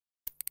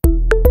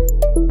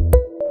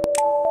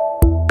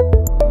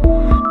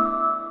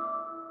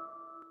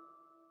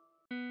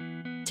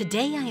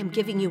Today I am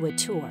giving you a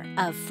tour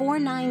of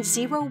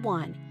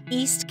 4901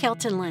 East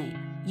Kelton Lane,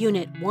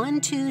 Unit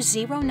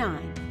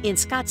 1209 in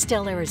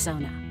Scottsdale,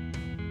 Arizona.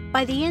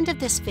 By the end of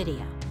this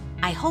video,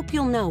 I hope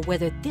you'll know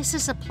whether this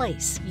is a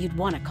place you'd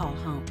want to call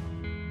home.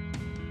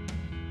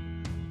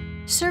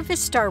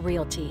 Service Star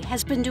Realty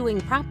has been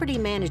doing property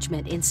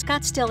management in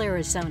Scottsdale,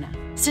 Arizona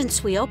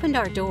since we opened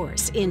our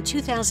doors in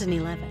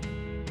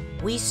 2011.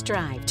 We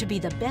strive to be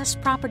the best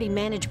property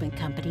management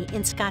company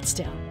in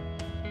Scottsdale.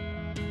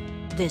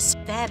 This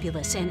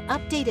fabulous and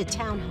updated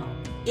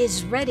townhome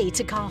is ready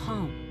to call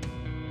home.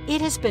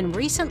 It has been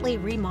recently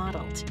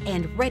remodeled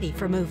and ready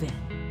for move-in.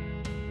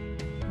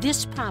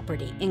 This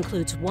property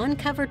includes one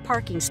covered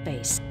parking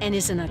space and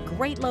is in a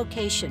great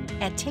location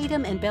at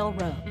Tatum and Bell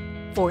Rd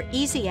for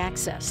easy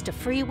access to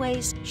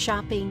freeways,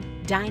 shopping,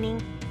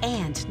 dining,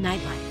 and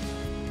nightlife.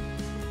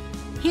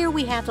 Here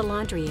we have the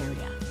laundry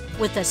area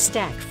with a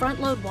stacked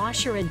front-load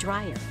washer and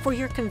dryer for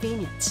your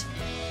convenience.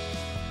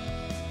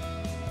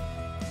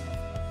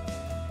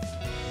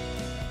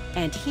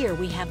 And here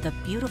we have the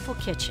beautiful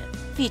kitchen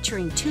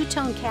featuring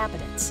two-tone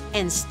cabinets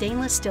and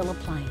stainless steel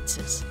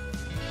appliances.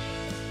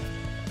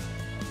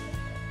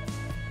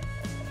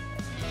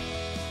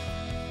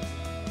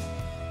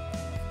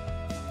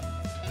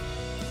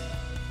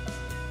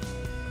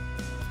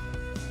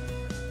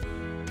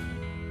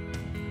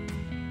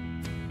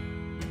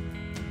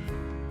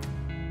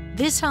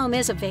 This home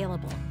is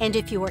available, and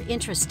if you are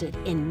interested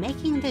in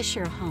making this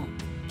your home,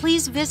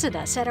 please visit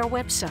us at our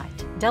website,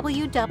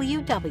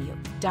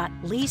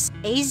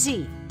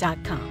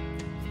 www.leaseaz.com.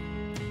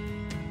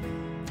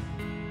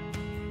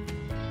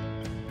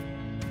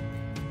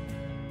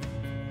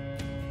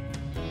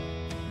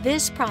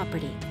 This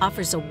property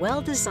offers a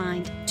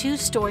well-designed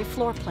two-story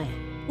floor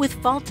plan with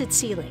vaulted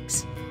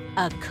ceilings,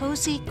 a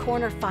cozy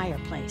corner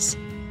fireplace,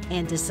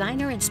 and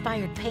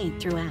designer-inspired paint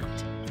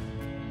throughout.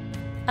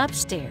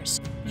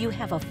 Upstairs, you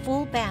have a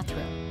full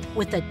bathroom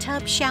with a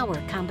tub-shower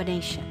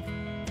combination.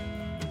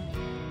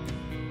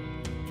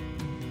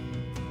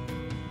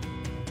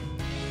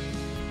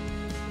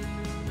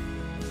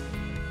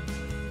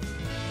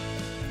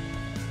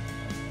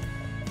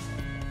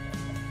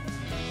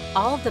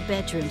 All of the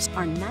bedrooms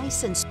are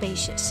nice and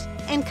spacious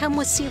and come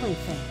with ceiling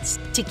fans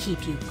to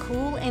keep you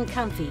cool and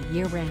comfy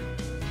year-round.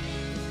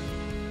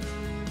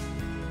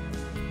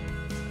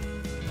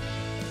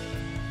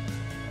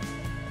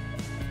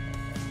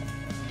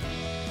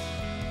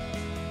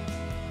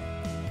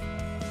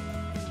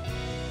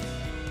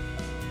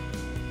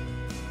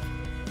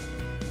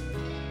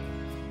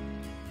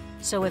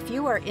 So if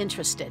you are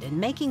interested in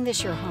making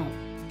this your home,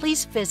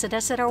 please visit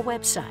us at our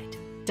website,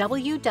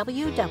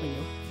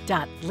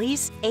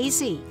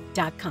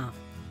 www.leaseaz.com.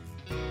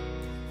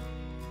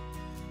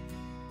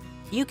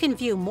 You can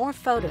view more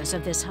photos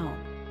of this home,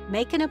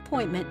 make an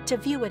appointment to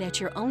view it at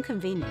your own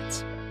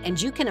convenience,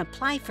 and you can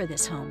apply for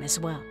this home as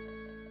well.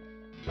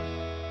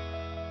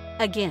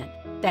 Again,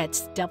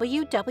 that's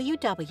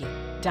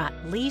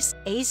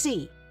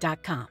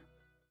www.leaseaz.com.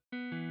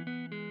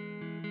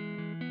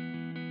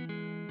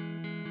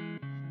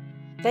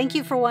 Thank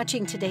you for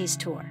watching today's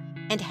tour,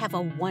 and have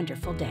a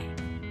wonderful day.